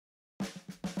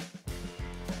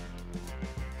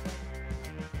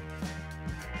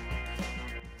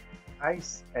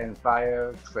Ice and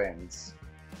Fire Trends.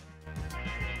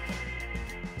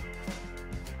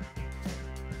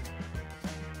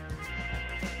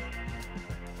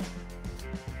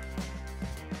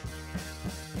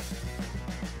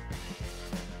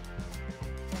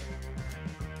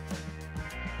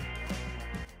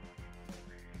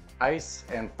 Ice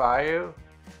and Fire,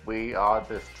 we are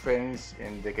the trends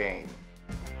in the game.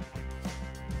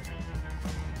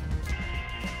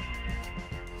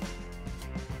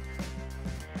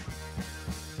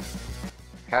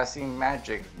 Casting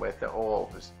magic with the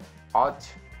orbs ought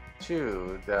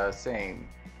to the same.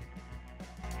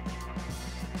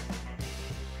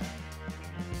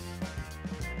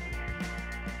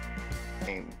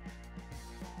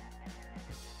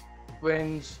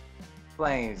 Fringe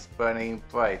flames burning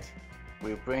bright,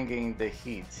 we're bringing the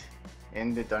heat.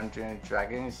 In the Dungeons &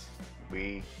 Dragons,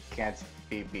 we can't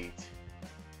be beat.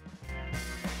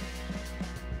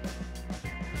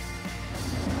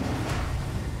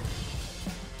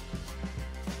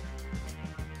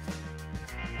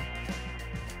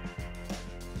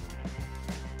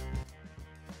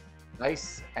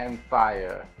 Ice and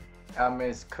Fire,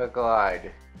 elements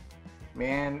collide,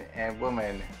 man and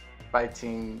woman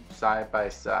fighting side by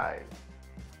side.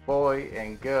 Boy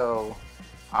and girl,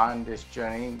 on this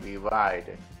journey we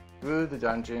ride. Through the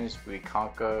dungeons we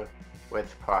conquer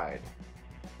with pride.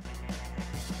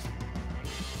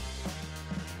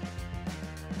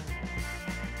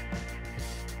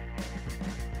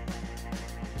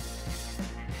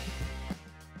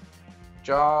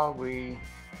 Jar we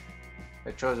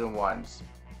the chosen ones,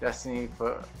 destined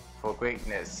for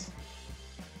greatness.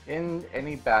 In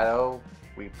any battle,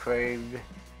 we pave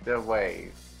the way.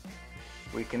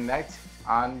 We connect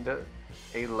on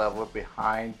a level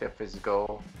behind the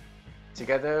physical.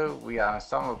 Together, we are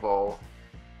unstoppable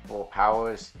for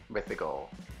powers mythical.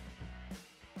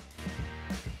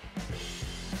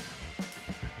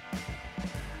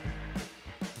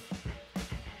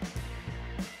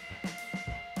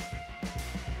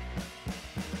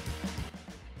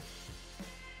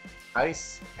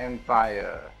 Ice and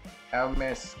Fire,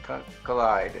 elements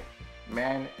collide,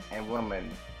 man and woman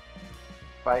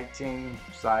fighting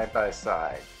side by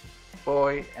side.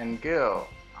 Boy and girl,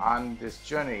 on this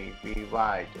journey we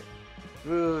ride.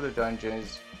 Through the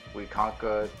dungeons we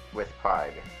conquer with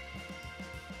pride.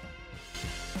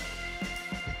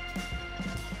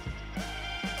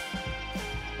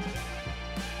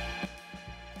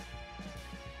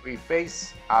 We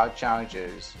face our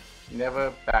challenges,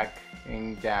 never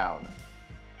backing down.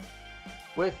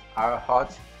 With our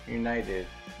hearts united,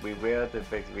 we wear the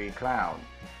victory crown.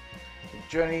 The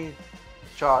journey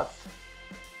charts,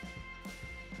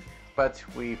 but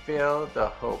we feel the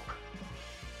hope.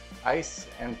 Ice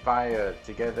and fire,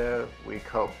 together we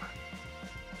cope.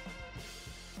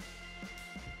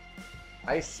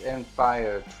 Ice and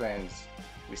fire trends,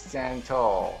 we stand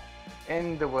tall.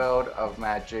 In the world of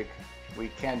magic, we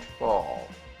can't fall.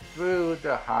 Through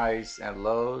the highs and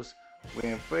lows, we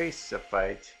embrace the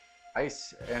fight.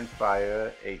 Ice and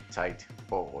fire, a tight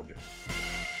fold.